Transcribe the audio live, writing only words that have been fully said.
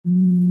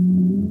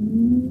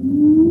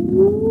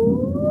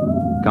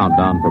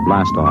Countdown for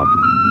blast off.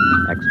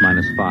 X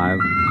minus 5,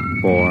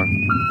 4,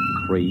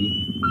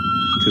 3,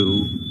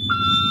 2,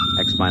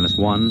 X minus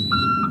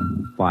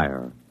 1,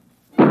 fire.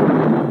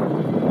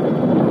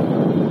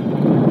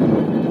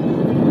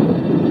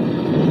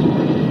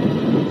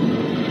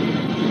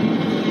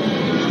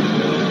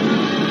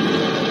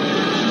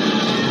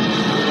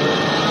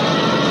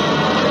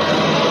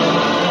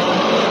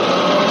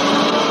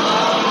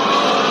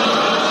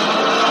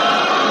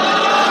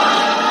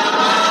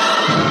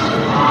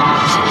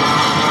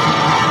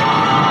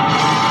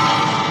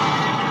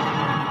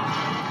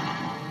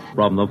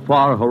 From the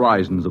far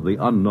horizons of the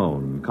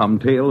unknown come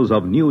tales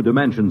of new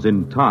dimensions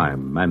in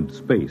time and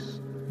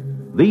space.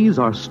 These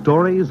are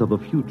stories of the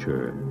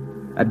future,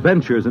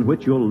 adventures in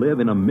which you'll live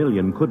in a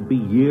million could-be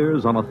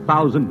years on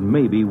 1,000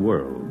 maybe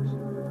worlds.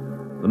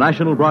 The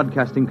National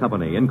Broadcasting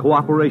Company, in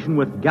cooperation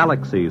with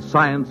Galaxy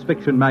Science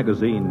Fiction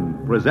Magazine,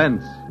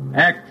 presents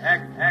X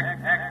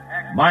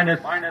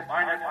minus 1.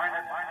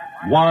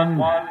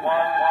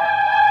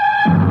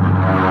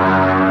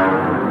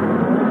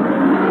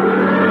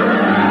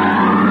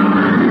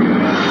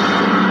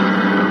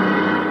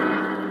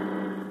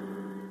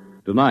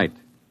 Tonight,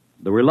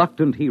 The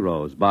Reluctant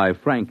Heroes by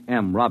Frank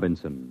M.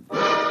 Robinson.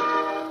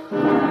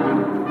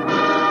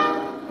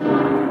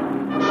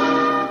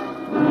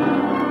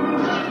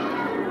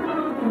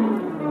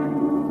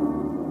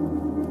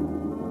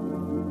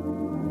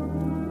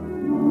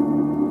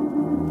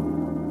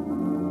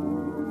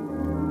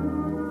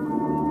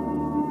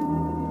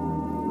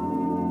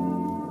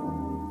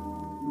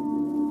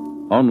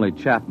 Only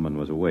Chapman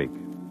was awake.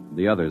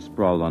 The others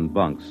sprawled on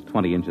bunks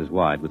 20 inches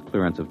wide with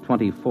clearance of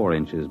 24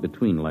 inches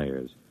between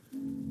layers.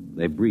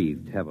 They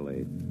breathed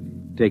heavily,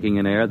 taking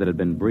in air that had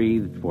been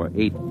breathed for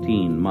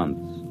 18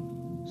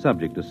 months,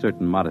 subject to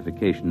certain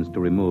modifications to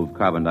remove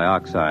carbon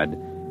dioxide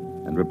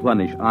and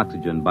replenish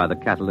oxygen by the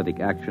catalytic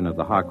action of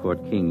the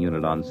Harcourt King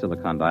unit on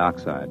silicon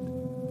dioxide.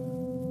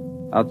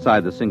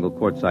 Outside the single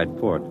quartzite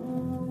port,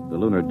 the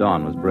lunar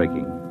dawn was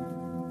breaking.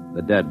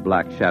 The dead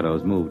black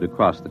shadows moved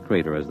across the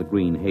crater as the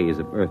green haze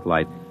of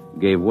Earthlight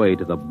gave way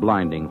to the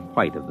blinding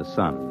white of the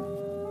sun.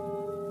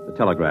 The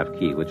telegraph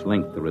key, which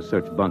linked the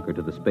research bunker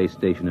to the space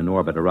station in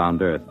orbit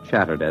around Earth,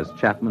 chattered as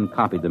Chapman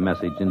copied the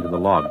message into the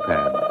log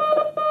pad.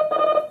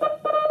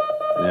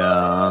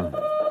 Yeah.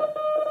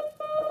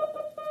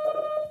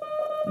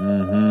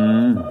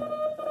 Mm-hmm.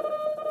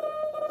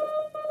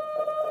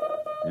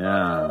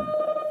 Yeah.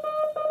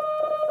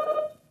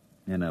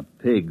 In a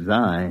pig's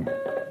eye.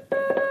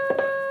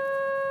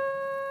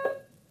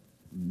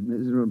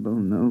 Miserable,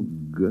 no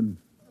good.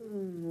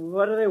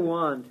 What do they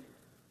want?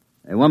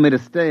 They want me to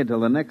stay till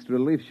the next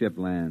relief ship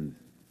lands.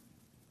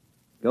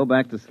 Go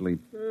back to sleep.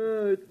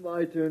 It's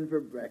my turn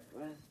for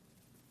breakfast.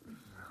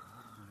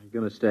 You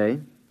gonna stay?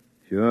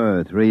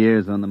 Sure. 3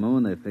 years on the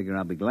moon, they figure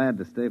I'll be glad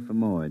to stay for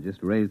more.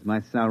 Just raise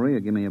my salary or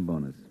give me a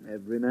bonus.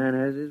 Every man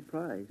has his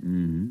price.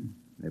 Mm-hmm.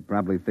 They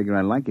probably figure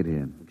I like it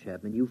here.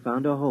 Chapman, you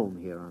found a home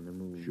here on the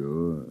moon.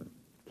 Sure.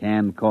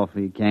 Canned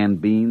coffee,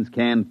 canned beans,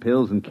 canned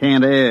pills, and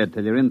canned air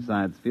till your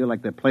insides feel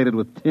like they're plated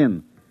with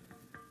tin.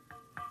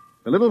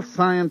 The little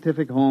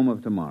scientific home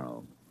of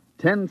tomorrow.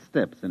 10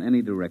 steps in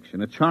any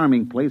direction. A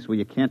charming place where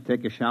you can't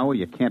take a shower,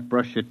 you can't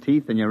brush your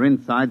teeth, and your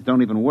insides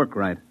don't even work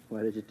right.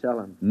 Why did you tell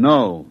him?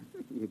 No.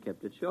 You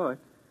kept it short.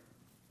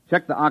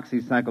 Check the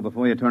oxy cycle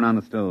before you turn on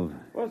the stove.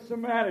 What's the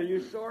matter?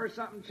 You sore or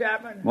something,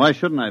 Chapman? Why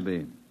shouldn't I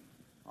be?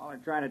 All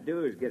I'm trying to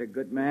do is get a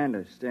good man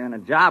to stay on a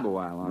job a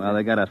while longer. Well,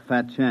 they got a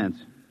fat chance.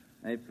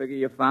 They figure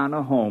you found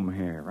a home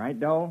here, right,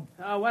 Dole?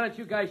 Why don't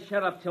you guys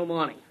shut up till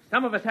morning?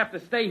 Some of us have to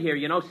stay here,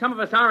 you know. Some of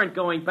us aren't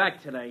going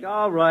back today.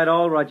 All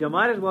right. You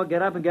might as well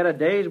get up and get a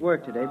day's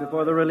work today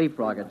before the relief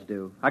rockets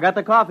do. I got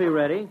the coffee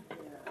ready.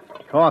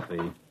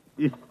 Coffee?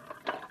 It's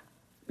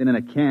been in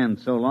a can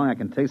so long I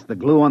can taste the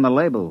glue on the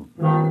label.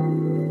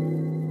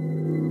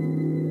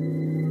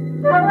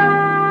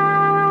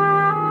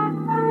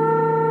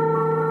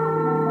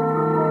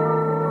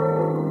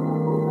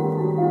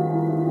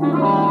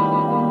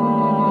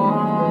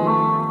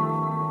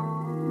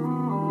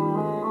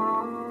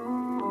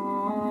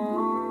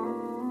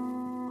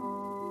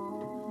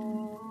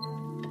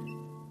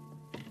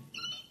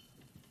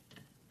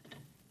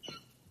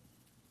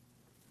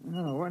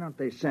 Oh, why don't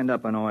they send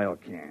up an oil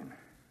can?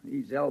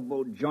 These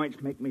elbow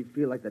joints make me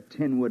feel like the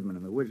Tin Woodman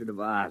in The Wizard of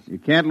Oz. You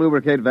can't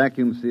lubricate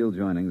vacuum seal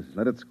joinings.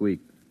 Let it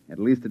squeak. At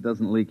least it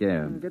doesn't leak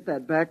air. Get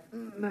that back,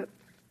 that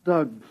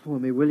Doug, for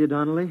me, will you,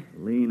 Donnelly?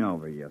 Lean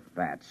over, you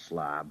fat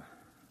slob.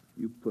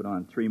 You put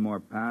on 3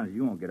 more pounds,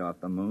 you won't get off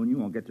the moon. You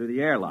won't get through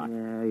the airlock.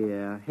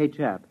 Yeah. Hey,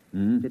 chap,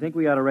 do you think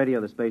we ought to radio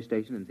the space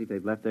station and see if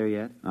they've left there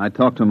yet? I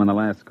talked to them on the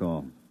last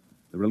call.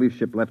 The relief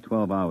ship left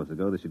 12 hours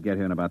ago. They should get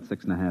here in about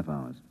 6.5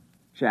 hours.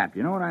 Chap,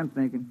 you know what I'm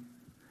thinking?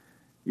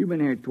 You've been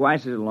here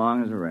twice as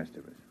long as the rest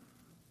of us.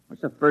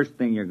 What's the first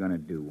thing you're going to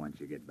do once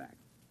you get back?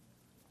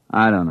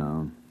 I don't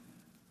know.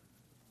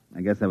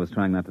 I guess I was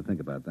trying not to think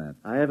about that.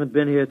 I haven't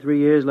been here 3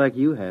 years like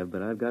you have,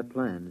 but I've got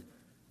plans.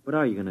 What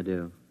are you going to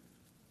do?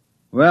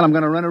 Well, I'm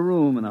going to rent a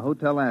room in the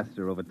Hotel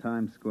Astor over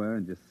Times Square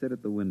and just sit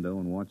at the window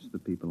and watch the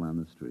people on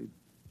the street.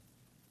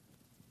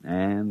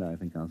 And I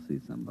think I'll see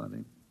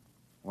somebody.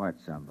 What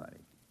somebody?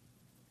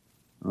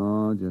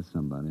 Oh, just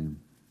somebody.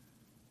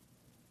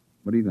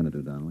 What are you going to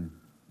do, Donnelly?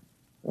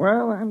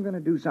 Well, I'm going to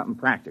do something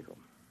practical.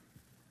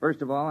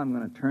 First of all, I'm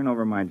going to turn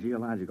over my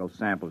geological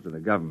samples to the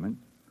government.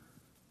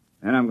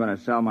 Then I'm going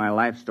to sell my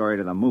life story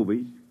to the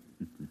movies.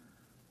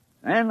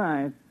 And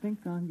I think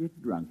I'll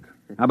get drunk.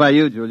 How about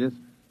you, Julius?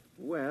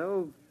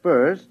 Well,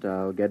 first,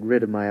 I'll get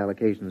rid of my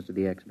allocations to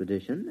the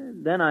expedition.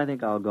 And then I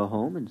think I'll go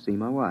home and see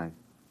my wife.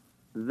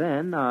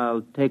 Then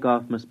I'll take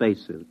off my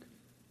spacesuit.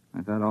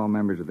 I thought all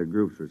members of the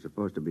groups were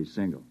supposed to be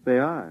single. They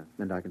are,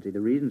 and I can see the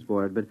reasons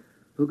for it, but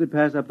who could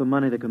pass up the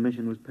money the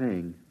commission was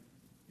paying?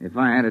 If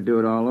I had to do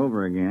it all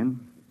over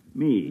again,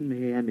 me.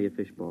 Hand me a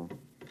fishbowl.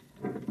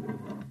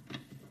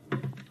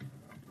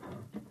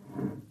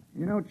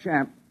 You know,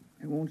 chap,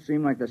 it won't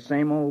seem like the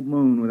same old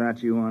moon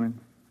without you on it.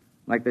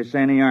 Like they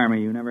say in the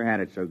Army, you never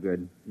had it so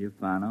good. You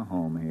found a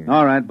home here.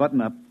 All right,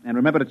 button up. And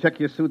remember to check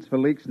your suits for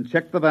leaks and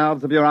check the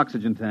valves of your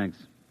oxygen tanks.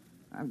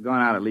 I've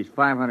gone out at least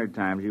 500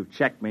 times. You've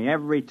checked me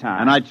every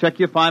time. And I check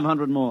you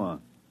 500 more.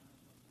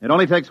 It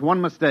only takes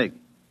one mistake.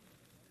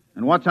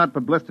 And watch out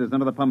for blisters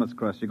under the pumice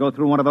crust. You go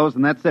through one of those,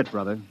 and that's it,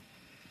 brother.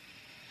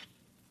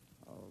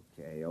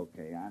 Okay, I'll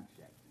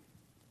check.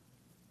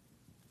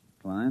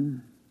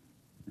 Klein,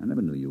 I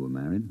never knew you were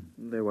married.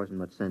 There wasn't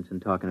much sense in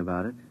talking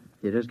about it.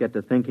 You just get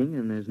to thinking,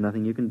 and there's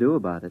nothing you can do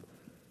about it.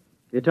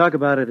 If you talk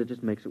about it, it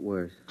just makes it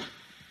worse.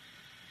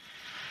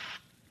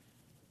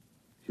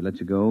 She let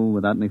you go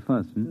without any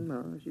fuss,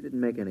 No, she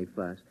didn't make any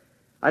fuss.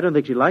 I don't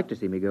think she'd like to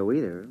see me go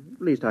either.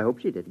 At least I hope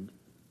she didn't.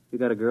 You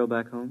got a girl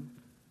back home?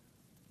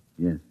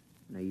 Yes.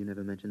 No, you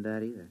never mentioned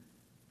that either.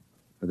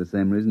 For the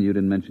same reason you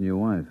didn't mention your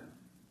wife.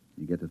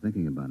 You get to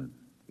thinking about it.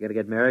 You got to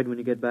get married when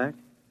you get back?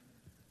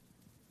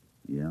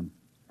 Yeah.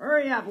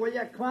 Hurry up, will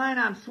you, Klein?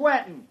 I'm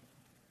sweating.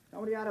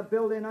 Somebody ought to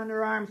build in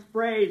underarm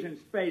sprays and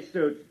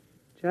spacesuits.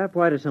 Chap,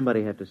 why does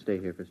somebody have to stay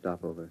here for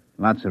stopover?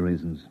 Lots of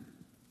reasons.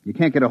 You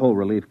can't get a whole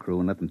relief crew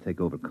and let them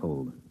take over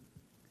cold.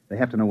 They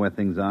have to know where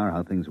things are,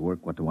 how things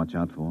work, what to watch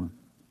out for.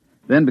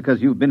 Then,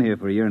 because you've been here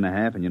for a year and a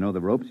half and you know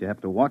the ropes, you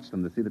have to watch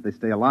them to see that they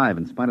stay alive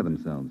in spite of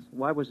themselves.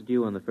 Why was it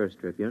you on the first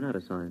trip? You're not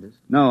a scientist.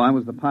 No, I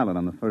was the pilot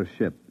on the first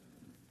ship.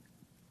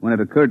 When it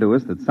occurred to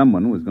us that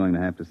someone was going to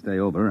have to stay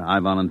over, I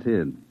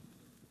volunteered.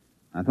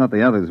 I thought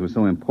the others were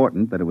so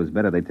important that it was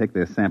better they take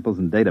their samples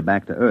and data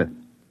back to Earth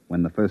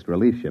when the first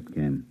relief ship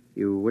came.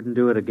 You wouldn't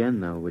do it again,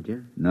 though, would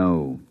you?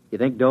 No. You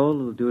think Dole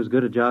will do as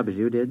good a job as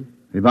you did?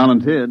 He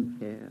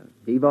volunteered. Yeah,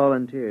 he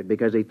volunteered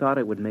because he thought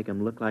it would make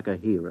him look like a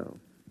hero.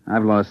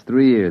 I've lost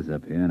 3 years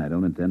up here, and I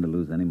don't intend to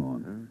lose any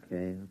more.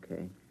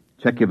 Okay.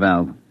 Check your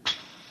valve.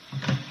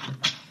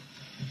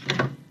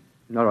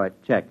 All right,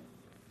 check.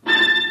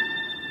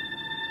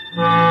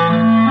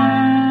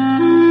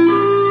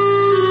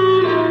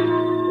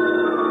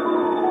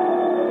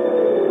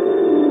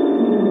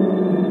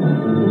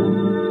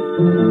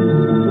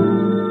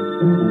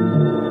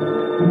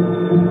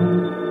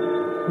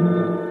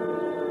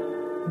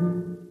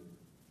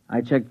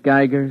 I checked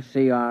Geiger,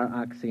 CR,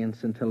 oxy, and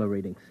scintilla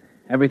readings.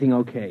 Everything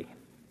okay.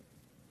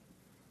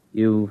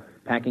 You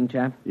packing,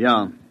 chap?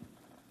 Yeah.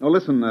 Oh,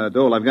 listen,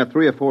 Dole, I've got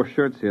 3 or 4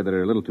 shirts here that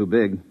are a little too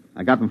big.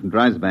 I got them from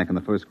Dreisbach in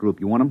the first group.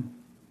 You want them?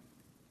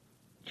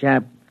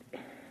 Chap,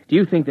 do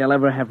you think they'll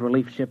ever have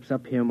relief ships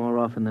up here more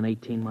often than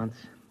 18 months?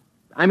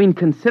 I mean,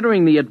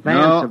 considering the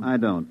advance No, I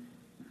don't.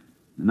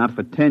 Not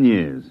for 10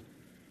 years.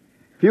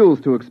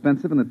 Fuel's too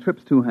expensive and the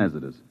trip's too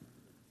hazardous.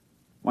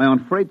 Why,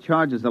 on freight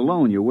charges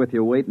alone, you're worth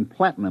your weight in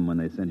platinum when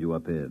they send you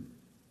up here.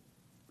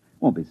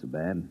 Won't be so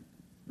bad.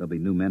 There'll be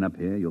new men up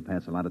here. You'll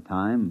pass a lot of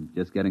time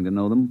just getting to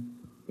know them.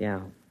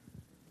 Yeah.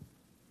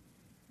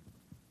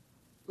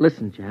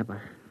 Listen, chap,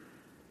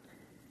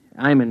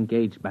 I'm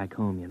engaged back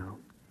home, you know.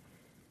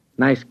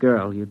 Nice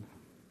girl. You'd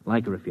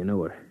like her if you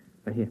knew her.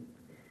 But here,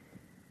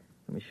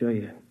 let me show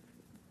you.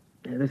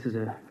 This is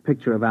a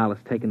picture of Alice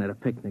taken at a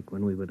picnic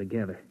when we were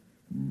together.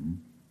 Mm-hmm.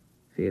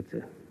 See, it's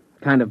a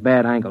kind of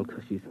bad angle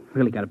because she's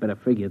really got a better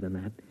figure than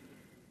that.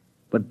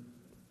 But,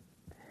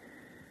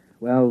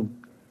 well,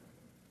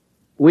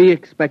 we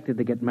expected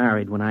to get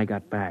married when I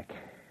got back.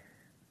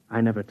 I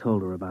never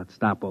told her about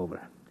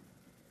stopover.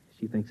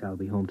 She thinks I'll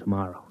be home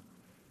tomorrow.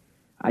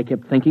 I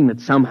kept thinking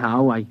that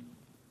somehow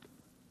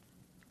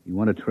You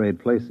want to trade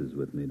places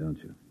with me, don't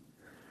you?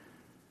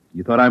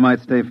 You thought I might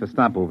stay for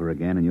stopover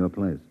again in your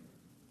place.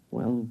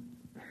 Well,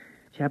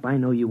 chap, I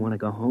know you want to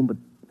go home, but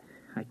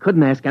I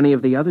couldn't ask any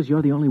of the others.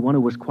 You're the only one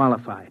who was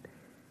qualified.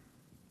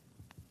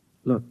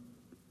 Look,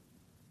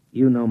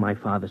 you know my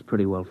father's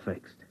pretty well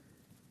fixed.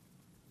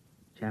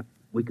 Chap,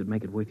 we could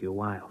make it worth your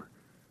while.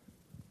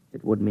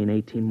 It would mean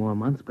 18 more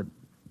months, but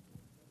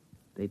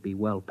they'd be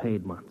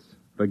well-paid months.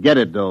 Forget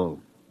it, Dole.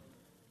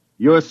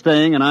 You're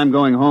staying and I'm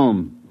going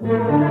home.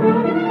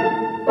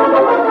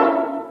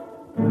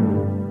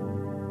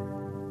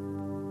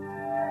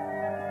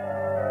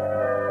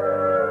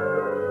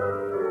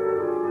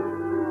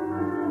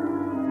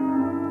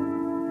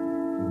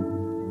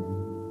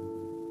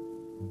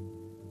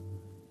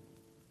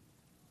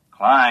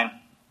 Klein.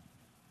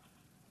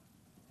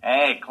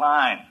 Hey,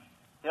 Klein.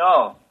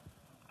 Yo,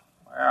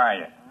 Where are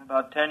you?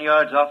 about 10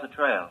 yards off the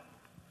trail.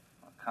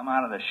 Well, come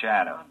out of the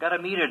shadow. I've got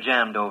a meter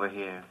jammed over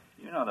here.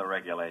 You know the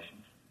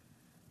regulations.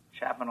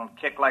 Chapman will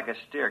kick like a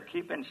steer.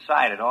 Keep in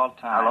sight at all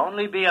times. I'll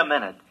only be a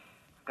minute.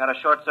 I've got a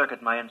short circuit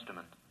in my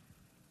instrument.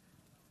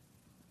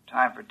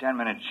 Time for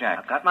 10-minute check.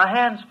 I've got my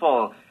hands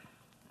full.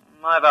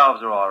 My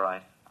valves are all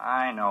right.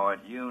 I know it.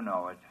 You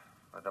know it.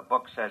 But the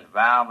book says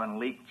valve and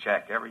leak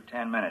check every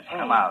 10 minutes. Hey.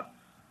 Come out.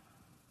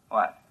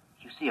 What?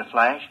 You see a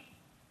flash?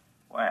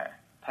 Where?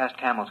 Past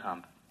Camel's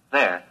Hump.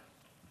 There.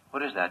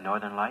 What is that,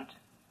 Northern Lights?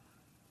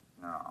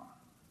 No.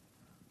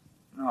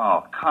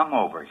 No, come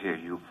over here,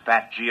 you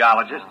fat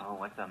geologist. Oh,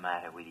 what's the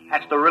matter with you?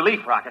 That's the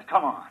relief rocket.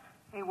 Come on.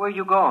 Hey, where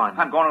you going?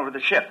 I'm going over to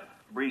the ship.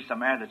 Breathe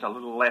some air that's a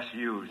little less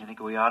used. You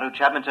think we ought to?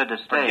 Chapman said to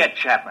stay. Forget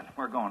Chapman.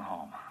 We're going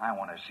home. I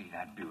want to see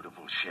that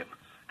beautiful ship.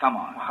 Come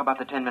on. Well, how about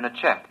the 10-minute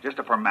check? Just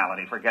a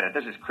formality. Forget it.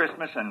 This is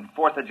Christmas and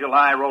 4th of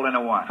July roll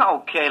into one.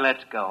 Okay,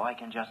 let's go. I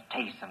can just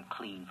taste some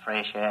clean,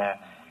 fresh air.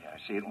 We gotta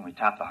see it when we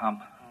top the hump.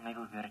 Well, maybe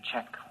we better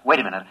check. Wait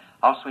a minute.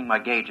 I'll swing my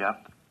gauge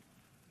up.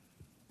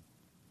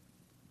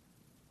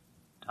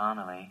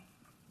 Donnelly,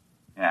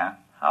 Yeah?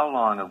 how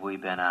long have we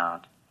been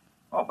out?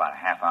 Oh, about a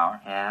half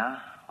hour. Yeah?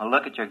 Well,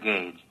 look at your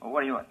gauge. Well,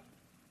 what are you at?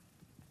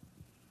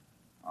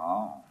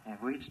 Oh.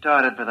 If we'd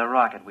started for the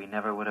rocket, we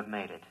never would have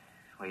made it.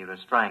 We would have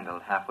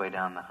strangled halfway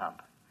down the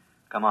hump.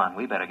 Come on,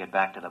 we better get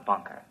back to the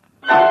bunker.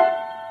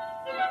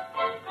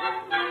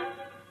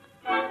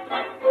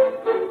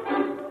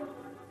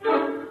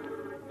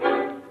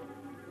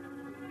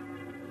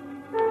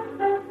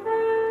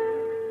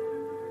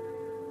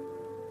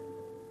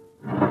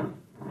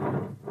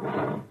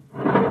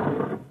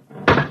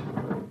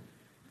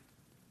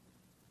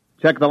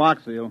 Check the lock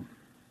seal.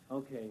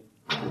 Okay.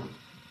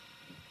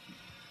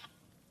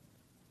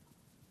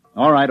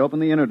 All right, open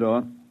the inner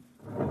door.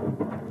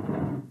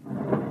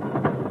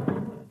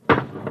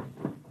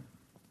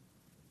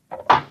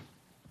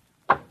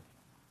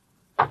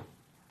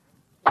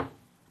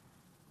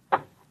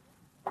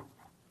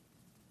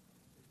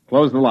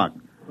 Close the lock.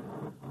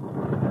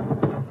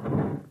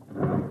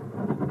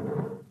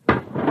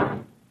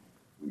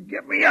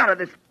 Get me out of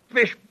this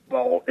fish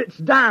bowl. It's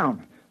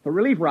down. The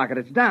relief rocket,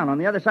 it's down on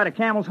the other side of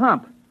Camel's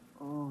Hump.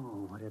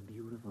 Oh, what a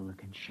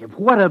beautiful-looking ship.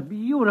 What a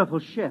beautiful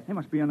ship. They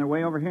must be on their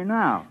way over here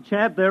now.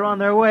 Chap, they're on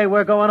their way.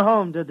 We're going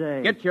home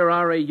today. Get your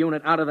RA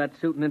unit out of that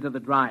suit and into the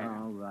dryer.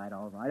 All right.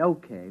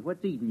 Okay.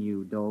 What's eating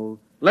you, Dole?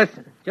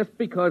 Listen, just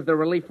because the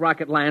relief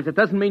rocket lands, it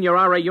doesn't mean your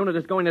RA unit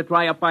is going to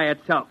dry up by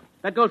itself.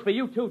 That goes for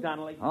you, too,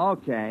 Donnelly.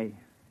 Okay.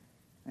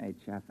 Hey,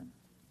 Chapman,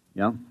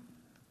 Yeah?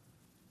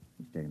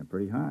 he's taking it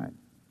pretty hard.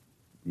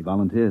 He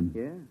volunteered.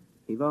 Yeah,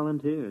 he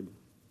volunteered.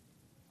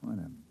 What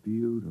a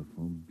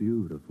beautiful,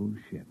 beautiful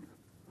ship.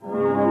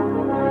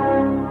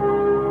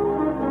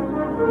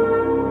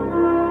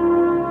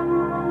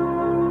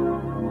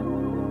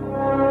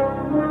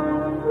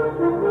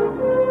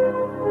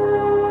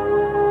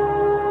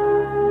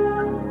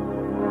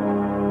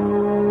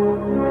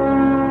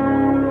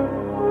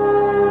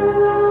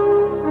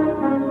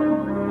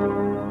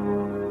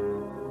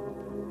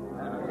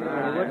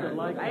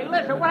 Hey,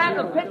 listen, what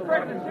happened to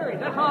Pittsburgh in the series?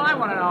 That's all I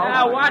want to know.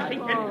 Yeah,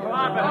 Washington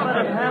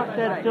But if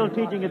Halstead's still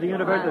teaching at the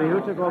university,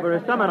 who took over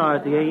his seminar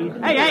at the East?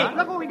 Hey,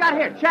 look what we got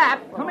here,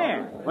 chap. Come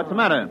here. What's the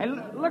matter? Hey,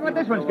 look what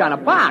this one's got, a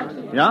box.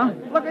 Yeah?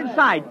 Look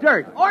inside,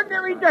 dirt.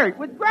 Ordinary dirt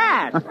with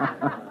grass.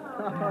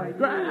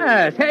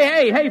 Grass.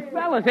 Hey,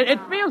 fellas, it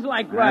feels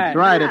like grass. That's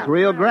right, it's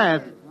real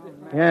grass.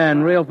 Yeah,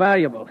 and real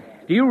valuable.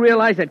 Do you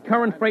realize at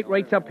current freight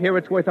rates up here,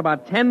 it's worth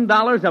about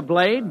 $10 a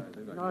blade?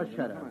 Oh,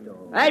 shut up,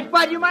 Dole. Hey,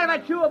 Bud, you mind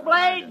if I chew a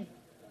blade?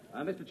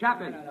 Mr.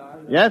 Chapman.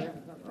 Yes?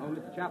 Oh,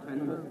 Mr.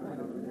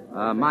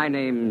 Chapman. My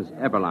name's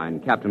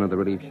Eberline, captain of the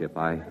relief ship.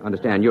 I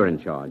understand you're in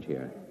charge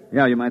here.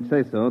 Yeah, you might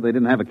say so. They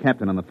didn't have a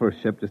captain on the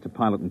first ship, just a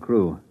pilot and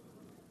crew.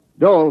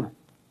 Dole,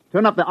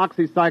 turn up the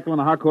oxycycle in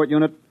the Harcourt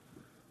unit.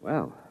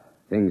 Well,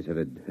 things have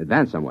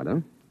advanced somewhat, huh?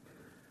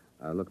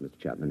 Look, Mr.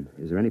 Chapman,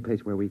 is there any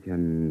place where we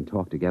can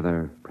talk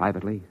together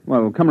privately?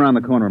 Well, come around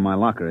the corner of my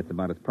locker. It's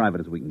about as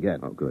private as we can get.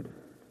 Oh, good.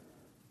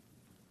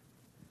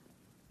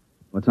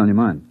 What's on your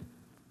mind?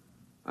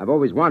 I've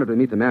always wanted to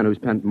meet the man who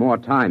spent more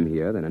time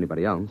here than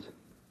anybody else.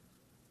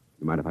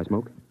 You mind if I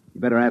smoke? You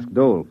better ask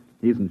Dole.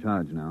 He's in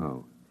charge now.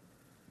 Oh.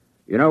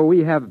 You know,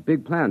 we have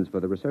big plans for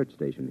the research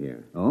station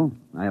here. Oh?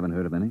 I haven't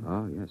heard of any.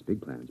 Oh, yes,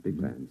 big plans.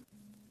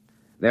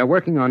 They're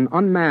working on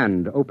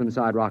unmanned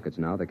open-side rockets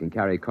now that can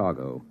carry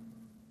cargo.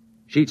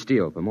 Sheet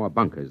steel for more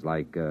bunkers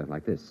like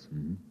this.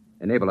 Mm-hmm.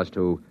 Enable us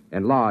to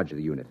enlarge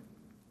the unit.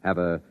 Have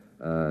a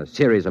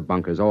series of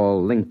bunkers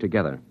all linked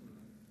together.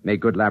 Make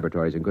good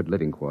laboratories and good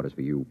living quarters for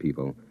you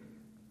people.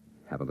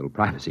 Have a little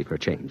privacy for a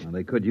change. Well,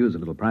 they could use a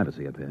little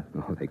privacy up here.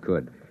 Oh, they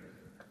could.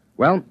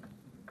 Well,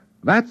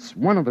 that's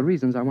one of the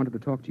reasons I wanted to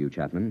talk to you,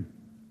 Chapman.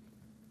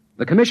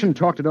 The commission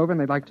talked it over,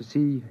 and they'd like to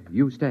see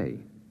you stay.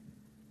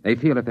 They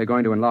feel if they're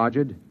going to enlarge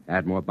it,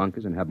 add more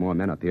bunkers, and have more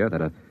men up here,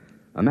 that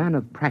a man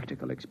of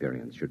practical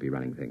experience should be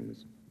running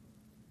things.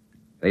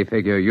 They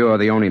figure you're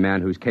the only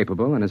man who's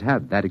capable and has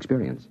had that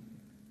experience.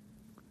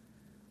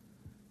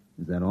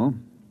 Is that all?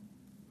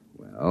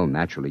 Well,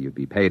 naturally, you'd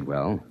be paid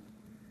well.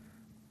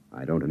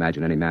 I don't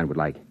imagine any man would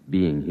like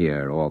being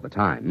here all the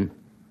time.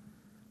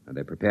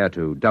 They're prepared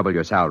to double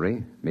your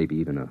salary, maybe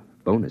even a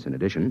bonus in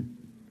addition.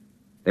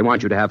 They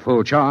want you to have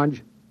full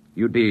charge.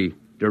 You'd be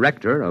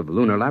director of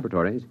lunar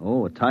laboratories.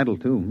 Oh, a title,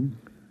 too.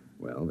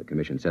 Well, the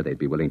commission said they'd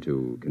be willing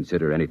to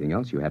consider anything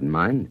else you had in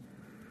mind.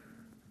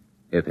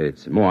 If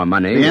it's more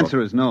money... The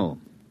answer is no.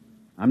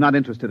 I'm not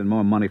interested in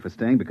more money for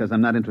staying because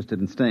I'm not interested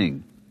in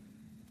staying.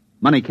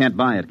 Money can't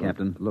buy it,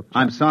 Captain. Look,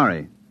 I'm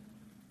sorry.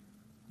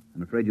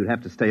 I'm afraid you'd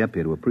have to stay up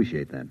here to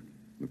appreciate that.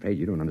 I'm afraid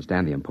you don't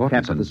understand the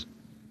importance Captain, of this...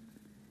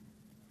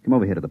 Come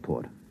over here to the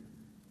port.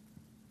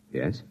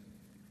 Yes?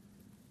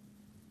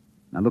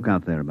 Now look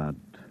out there about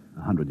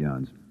 100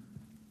 yards.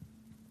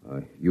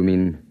 You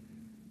mean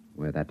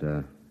where that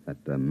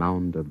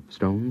mound of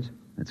stones?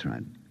 That's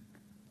right.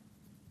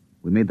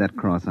 We made that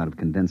cross out of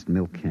condensed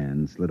milk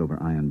cans slid over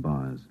iron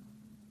bars.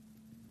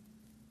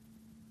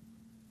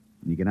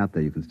 When you get out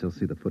there, you can still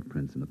see the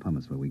footprints in the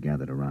pumice where we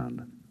gathered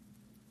around.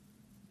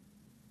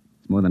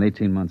 It's more than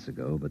 18 months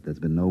ago, but there's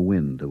been no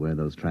wind to wear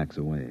those tracks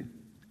away.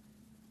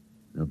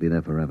 They'll be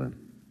there forever.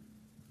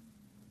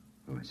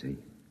 Oh, I see.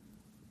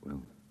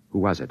 Well, who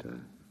was it?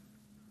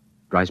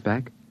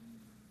 Dreisbach?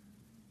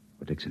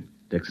 Or Dixon?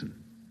 Dixon.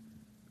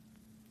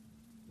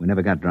 We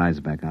never got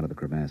Dreisbach out of the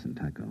crevasse in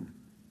Tycho.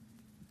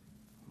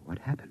 What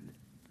happened?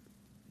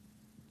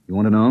 You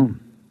want to know?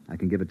 I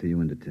can give it to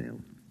you in detail.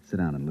 Sit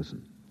down and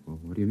listen. Well,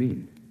 what do you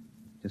mean?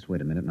 Just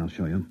wait a minute and I'll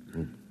show you.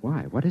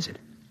 Why? What is it?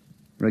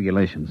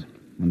 Regulations.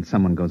 When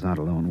someone goes out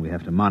alone, we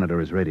have to monitor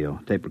his radio,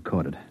 tape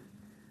recorded.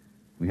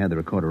 We had the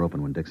recorder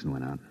open when Dixon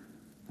went out.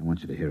 I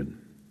want you to hear it.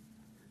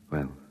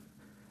 Well,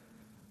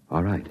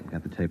 all right. I've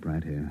got the tape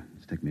right here.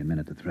 It's taken me a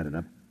minute to thread it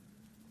up.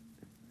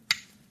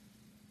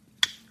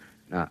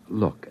 Now,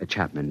 look,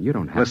 Chapman, you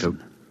don't have Listen.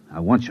 to... I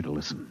want you to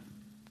listen.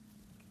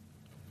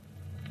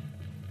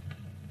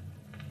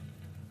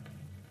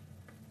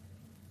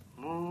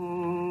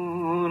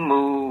 Moon,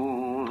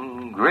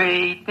 moon,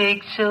 great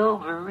big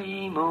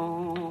silvery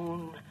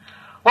moon,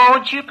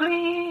 won't you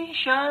please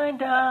shine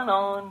down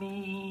on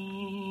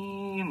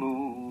me,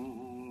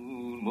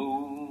 moon,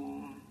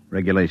 moon.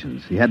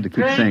 Regulations. He had to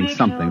keep saying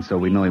something so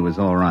we know he was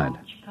all right.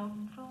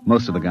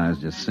 Most of the guys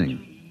just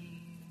sing.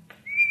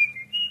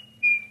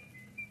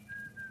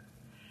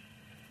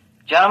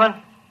 Gentlemen,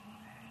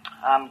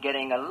 I'm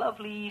getting a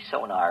lovely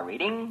sonar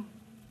reading.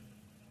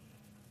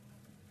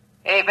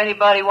 Hey, if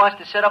anybody wants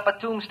to set up a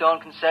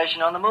tombstone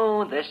concession on the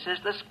moon, this is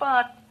the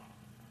spot.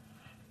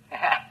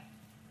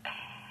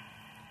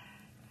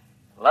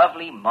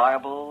 Lovely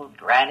marble,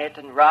 granite,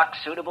 and rock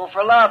suitable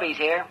for lobbies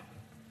here.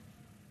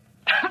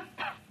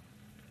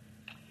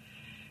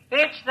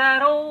 It's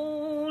that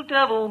old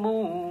devil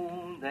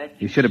moon that...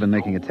 He should have been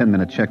making a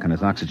 10-minute check on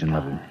his oxygen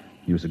level.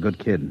 He was a good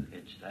kid,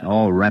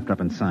 all wrapped up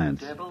in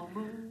science.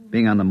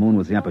 Being on the moon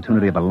was the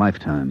opportunity of a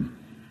lifetime.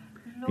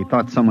 He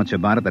thought so much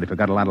about it that he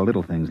forgot a lot of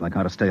little things, like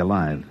how to stay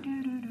alive.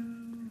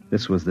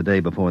 This was the day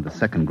before the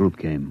second group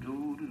came.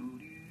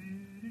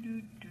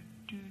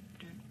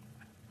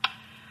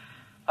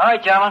 All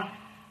right, gentlemen.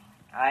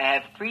 I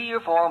have 3 or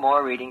 4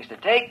 more readings to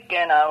take,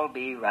 and I'll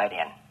be right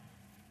in.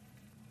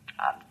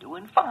 I'm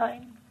doing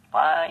fine.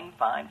 Fine.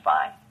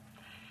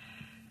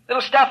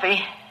 Little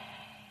stuffy.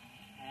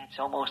 It's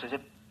almost as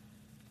if...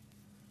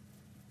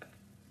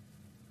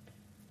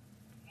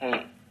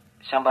 Hey,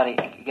 somebody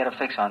get a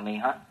fix on me,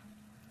 huh?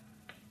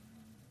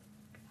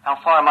 How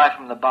far am I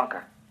from the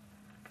bunker?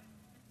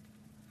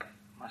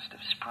 Must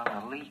have sprung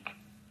a leak.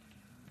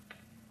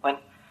 When...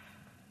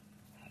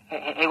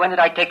 Hey, when did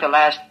I take the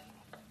last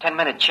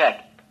 10-minute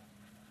check?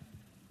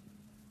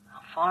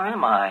 How far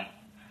am I?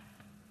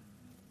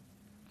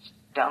 It's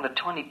down to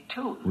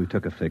 22. We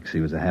took a fix. He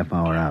was a half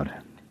hour out.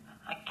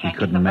 I can't He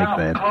couldn't get the make valve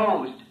that.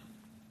 closed.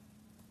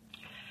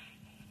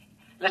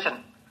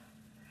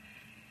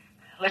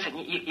 Listen,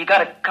 you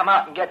gotta come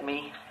out and get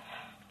me.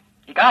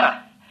 You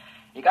gotta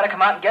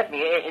come out and get me.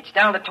 It's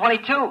down to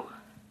 22.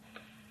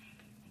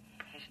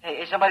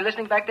 Is somebody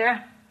listening back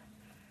there?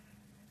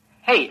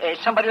 Hey, is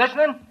somebody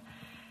listening?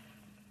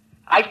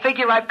 I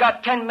figure I've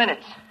got 10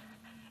 minutes.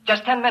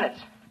 Just 10 minutes.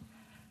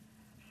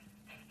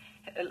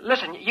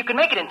 Listen, you can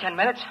make it in 10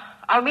 minutes.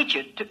 I'll meet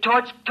you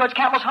towards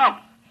Camel's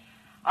Hump.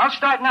 I'll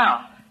start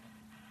now.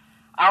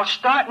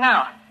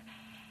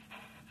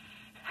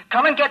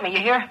 Come and get me, you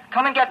hear?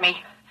 Come and get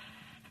me.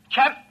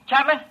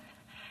 Chapman?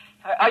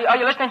 Are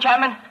you listening,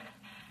 Chapman?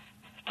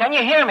 Can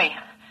you hear me?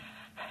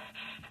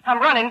 I'm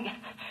running.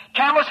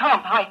 Camel's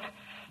Hump.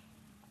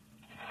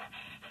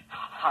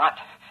 Hot.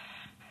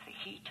 The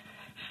heat.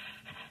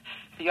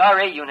 The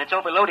RA unit's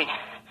overloading.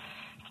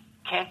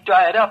 Can't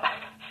dry it up.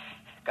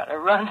 Gotta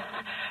run.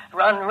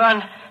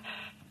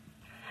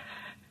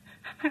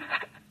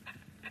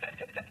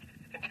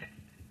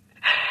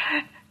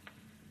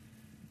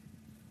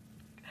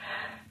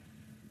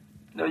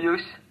 No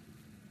use.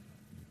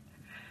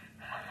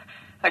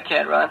 I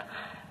can't run.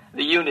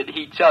 The unit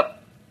heats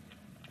up.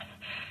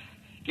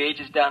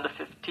 Gauge is down to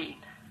 15.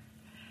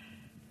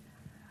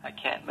 I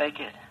can't make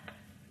it.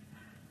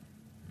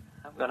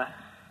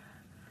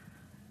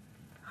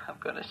 I'm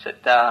going to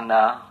sit down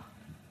now.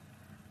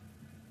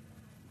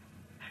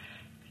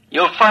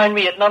 You'll find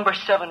me at number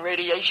 7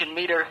 radiation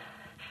meter,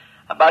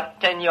 about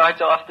 10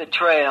 yards off the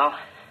trail.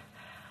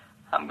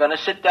 I'm going to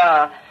sit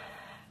down.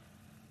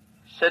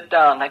 Sit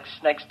down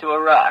next to a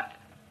rock.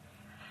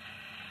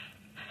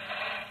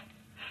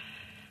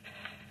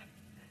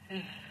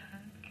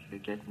 You're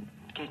getting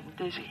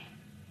dizzy.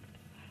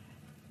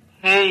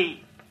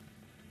 Hey,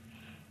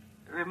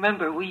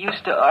 remember we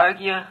used to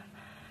argue?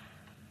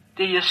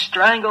 Do you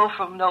strangle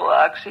from no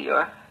oxy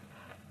or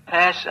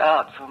pass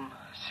out from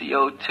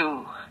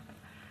CO2?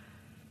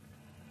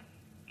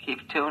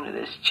 Keep tuned to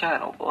this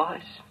channel,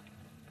 boys.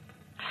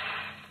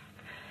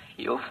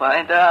 You'll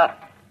find out.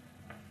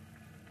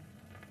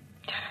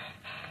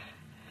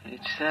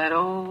 It's that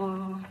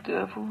old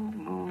devil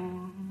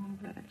moon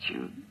that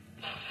you...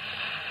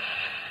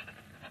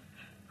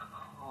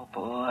 Oh,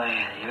 boy,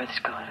 the Earth's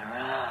going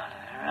around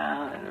and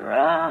around and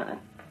around.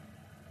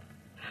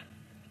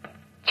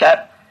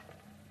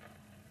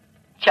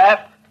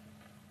 Chap,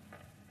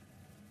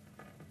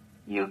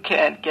 you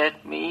can't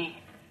get me,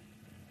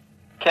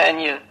 can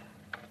you?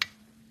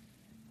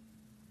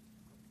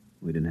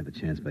 We didn't have a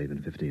chance by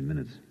even 15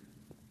 minutes.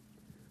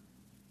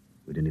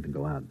 We didn't even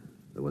go out.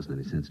 There wasn't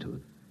any sense to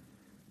it.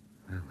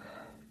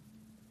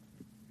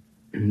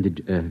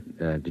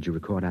 Well, did you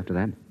record after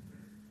that?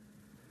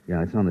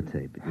 Yeah, it's on the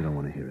tape, but you don't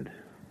want to hear it.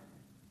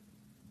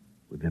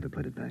 We've never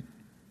played it back.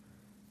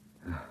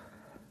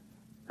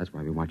 That's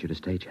why we want you to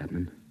stay,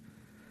 Chapman.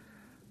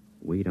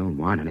 We don't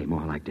want any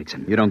more like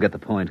Dixon. You don't get the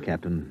point,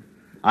 Captain.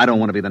 I don't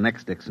want to be the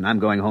next Dixon. I'm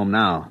going home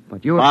now.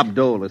 But you're... Bob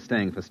Dole is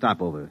staying for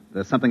stopover. If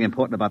there's something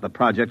important about the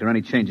project or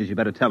any changes, you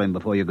better tell him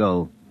before you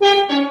go.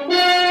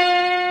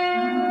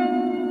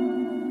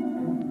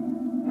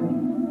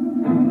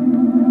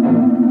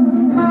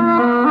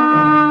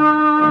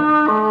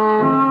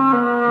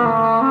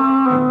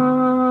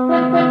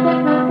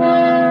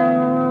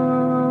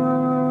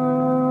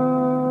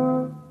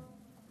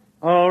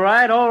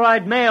 All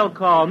right, mail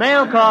call.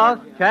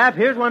 Chap,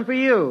 here's one for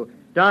you.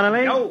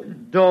 Donnelly. Yo.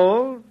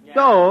 Dole.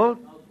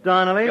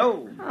 Donnelly.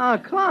 Yo.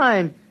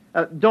 Klein.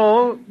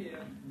 Dole.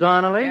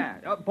 Donnelly.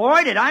 Yeah.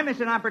 Boy, did I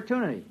miss an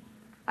opportunity.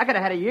 I could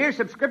have had a year's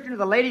subscription to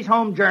the Ladies'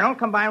 Home Journal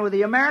combined with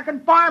the American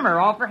Farmer,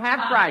 all for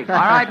half price. All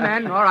right,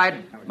 men, all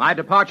right. My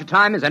departure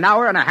time is an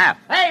hour and a half.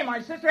 Hey,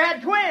 my sister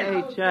had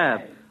twins. Hey,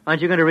 chap,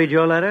 aren't you going to read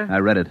your letter? I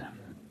read it.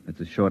 It's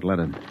a short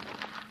letter.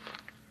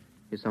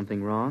 Is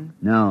something wrong?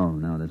 No,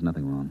 there's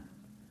nothing wrong.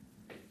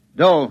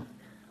 Dole,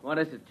 What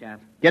is it,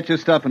 chap? get your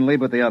stuff and leave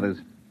with the others.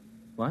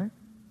 What?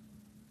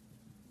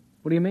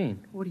 What do you mean?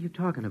 What are you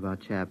talking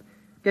about, chap?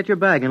 Get your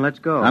bag and let's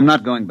go. I'm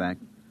not going back.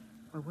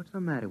 Well, what's the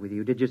matter with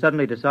you? Did you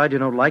suddenly decide you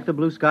don't like the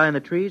blue sky and the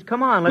trees?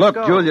 Come on, let's Look,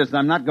 go. Julius,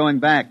 I'm not going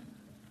back.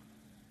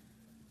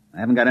 I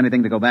haven't got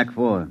anything to go back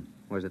for.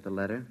 Was it the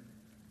letter?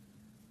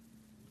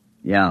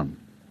 Yeah.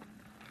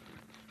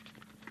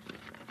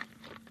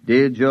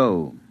 Dear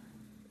Joe,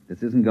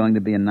 this isn't going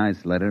to be a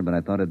nice letter, but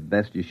I thought it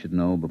best you should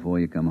know before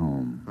you come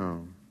home.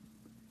 Oh.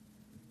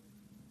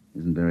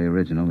 Isn't very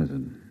original, is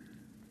it?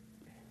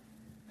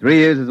 3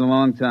 years is a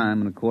long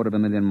time, and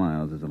 250,000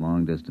 miles is a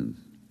long distance.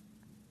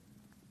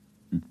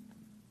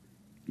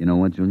 You know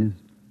what, Julius?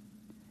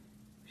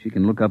 She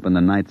can look up in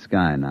the night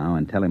sky now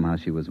and tell him how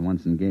she was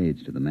once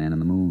engaged to the man in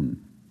the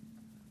moon.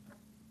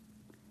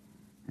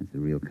 That's a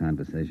real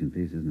conversation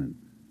piece, isn't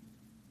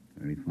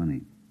it? Very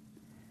funny.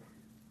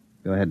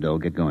 Go ahead, Dole.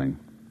 Get going.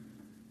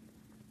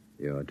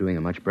 You're doing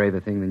a much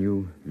braver thing than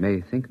you may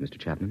think, Mr.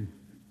 Chapman.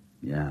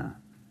 Yeah,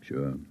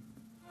 sure.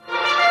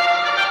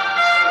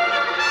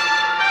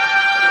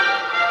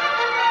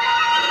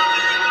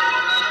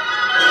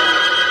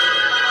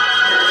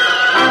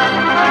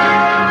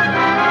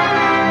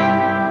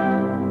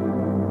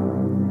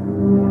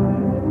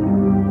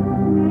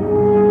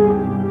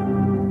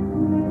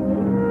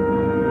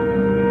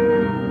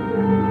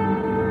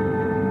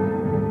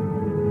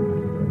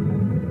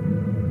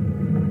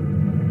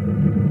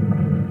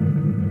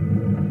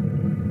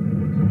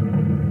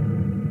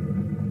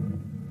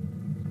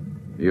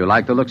 You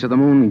like the looks of the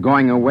moon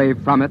going away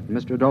from it,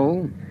 Mr.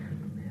 Dole?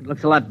 It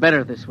looks a lot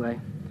better this way.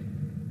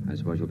 I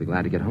suppose you'll be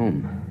glad to get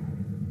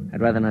home.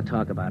 I'd rather not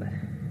talk about it.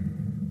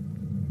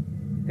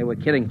 They were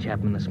kidding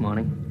Chapman this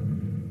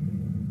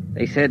morning.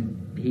 They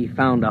said he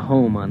found a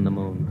home on the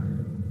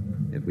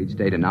moon. If we'd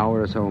stayed an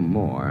hour or so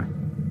more,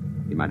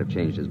 he might have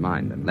changed his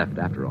mind and left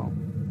after all.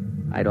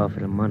 I'd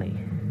offered him money.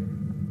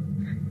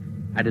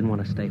 I didn't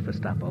want to stay for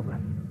stopover.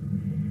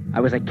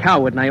 I was a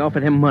coward, and I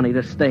offered him money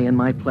to stay in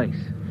my place.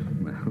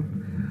 Well,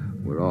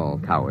 we're all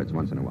cowards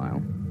once in a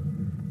while.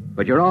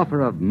 But your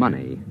offer of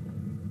money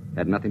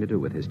had nothing to do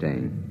with his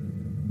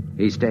staying.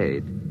 He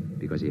stayed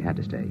because he had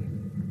to stay.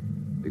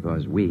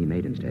 Because we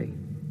made him stay.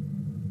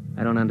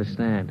 I don't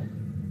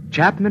understand.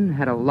 Chapman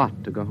had a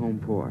lot to go home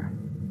for.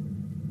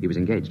 He was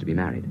engaged to be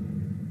married.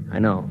 I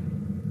know.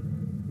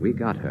 We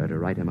got her to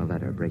write him a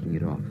letter breaking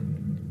it off.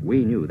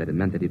 We knew that it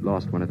meant that he'd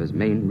lost one of his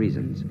main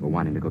reasons for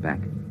wanting to go back.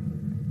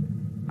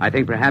 I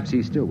think perhaps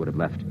he still would have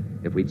left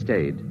if we'd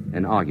stayed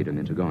and argued him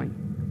into going.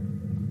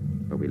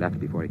 But we left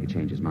before he could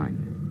change his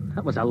mind.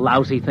 That was a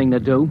lousy thing to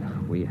do.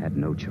 We had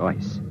no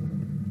choice.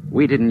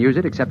 We didn't use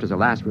it except as a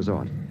last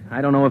resort.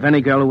 I don't know if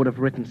any girl would have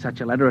written such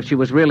a letter if she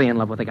was really in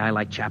love with a guy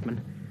like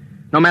Chapman.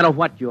 No matter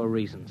what your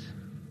reasons.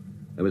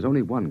 There was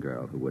only one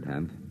girl who would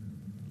have.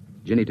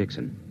 Ginny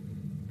Dixon.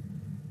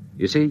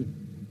 You see,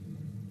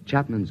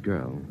 Chapman's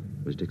girl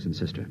was Dixon's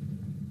sister.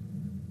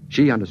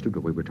 She understood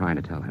what we were trying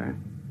to tell her.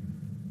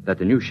 That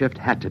the new shift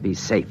had to be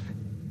safe.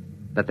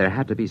 That there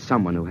had to be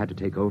someone who had to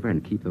take over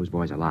and keep those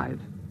boys alive.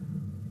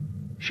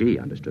 She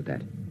understood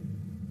that.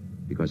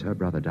 Because her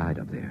brother died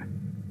up there.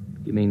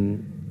 You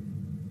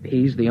mean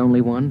he's the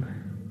only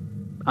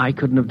one? I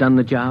couldn't have done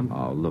the job?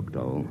 Oh, look,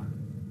 Dole.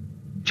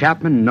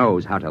 Chapman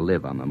knows how to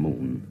live on the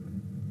moon.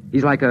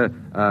 He's like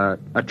a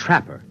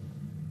trapper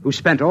who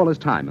spent all his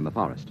time in the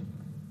forest.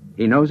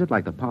 He knows it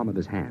like the palm of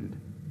his hand.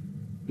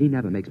 He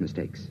never makes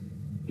mistakes.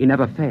 He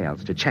never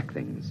fails to check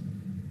things.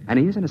 And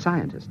he isn't a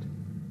scientist.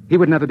 He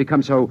would never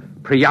become so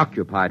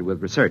preoccupied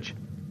with research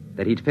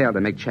that he'd fail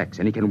to make checks,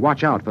 and he can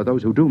watch out for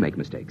those who do make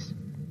mistakes.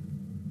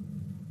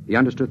 He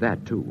understood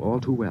that, too, all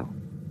too well.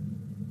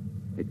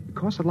 It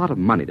costs a lot of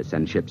money to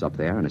send ships up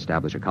there and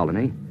establish a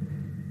colony.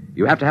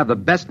 You have to have the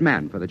best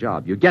man for the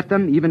job. You get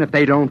them even if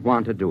they don't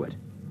want to do it.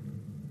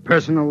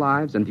 Personal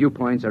lives and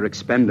viewpoints are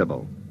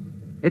expendable.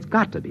 It's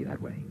got to be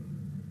that way.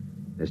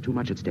 There's too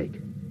much at stake.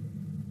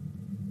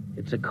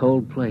 It's a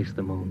cold place,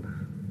 the moon.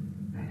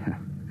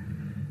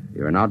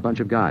 You're an odd bunch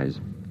of guys.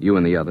 You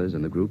and the others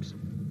in the groups.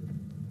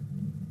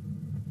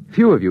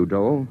 Few of you,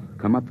 Dole,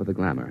 come up for the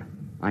glamour.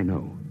 I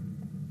know.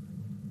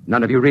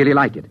 None of you really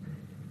like it.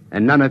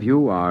 And none of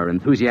you are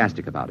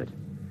enthusiastic about it.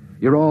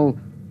 You're all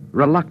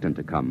reluctant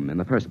to come in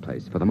the first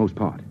place, for the most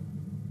part.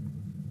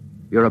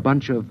 You're a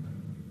bunch of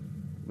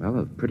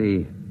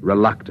pretty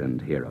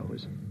reluctant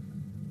heroes.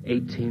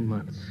 18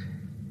 months.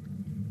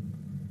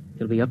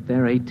 You'll be up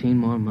there 18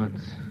 more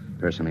months.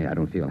 Personally, I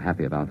don't feel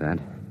happy about that.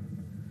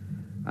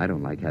 I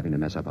don't like having to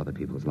mess up other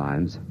people's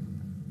lives.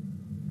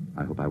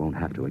 I hope I won't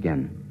have to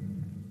again.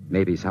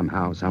 Maybe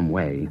somehow, some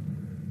way,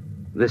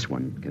 this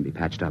one can be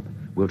patched up.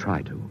 We'll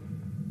try to.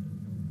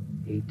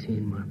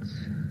 18 months.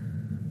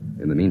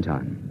 In the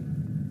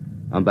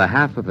meantime, on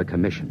behalf of the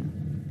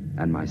Commission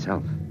and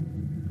myself,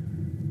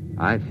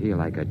 I feel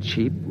like a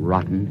cheap,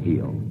 rotten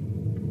heel.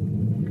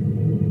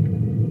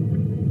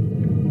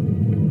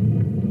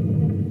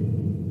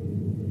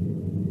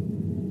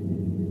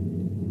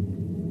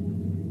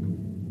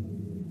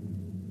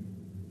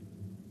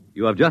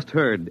 You have just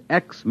heard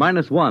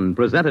X-1,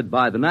 presented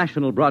by the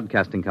National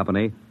Broadcasting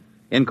Company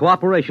in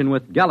cooperation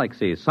with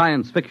Galaxy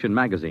Science Fiction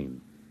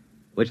Magazine,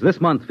 which this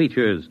month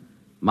features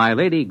My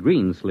Lady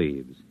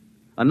Greensleeves,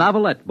 a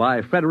novelette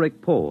by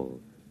Frederick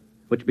Pohl,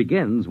 which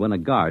begins when a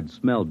guard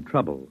smelled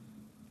trouble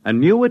and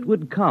knew it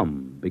would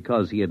come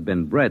because he had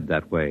been bred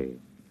that way.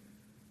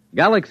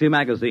 Galaxy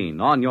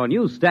Magazine, on your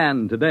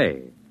newsstand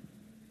today.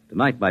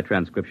 Tonight, by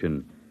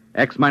transcription,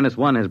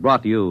 X-1 has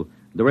brought you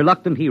The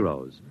Reluctant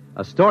Heroes,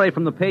 a story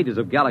from the pages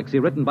of Galaxy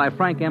written by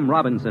Frank M.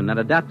 Robinson and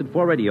adapted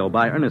for radio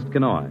by Ernest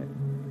Kenoy.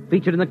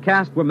 Featured in the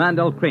cast were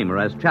Mandel Kramer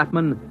as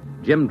Chapman,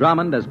 Jim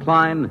Drummond as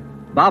Klein,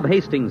 Bob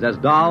Hastings as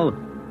Dahl,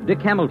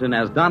 Dick Hamilton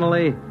as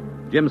Donnelly,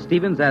 Jim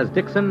Stevens as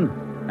Dixon,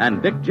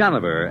 and Dick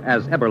Janiver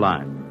as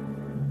Eberline.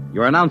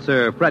 Your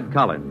announcer, Fred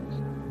Collins.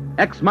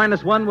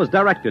 X-1 was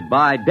directed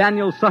by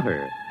Daniel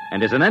Sutter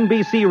and is an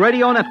NBC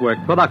Radio Network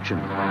production.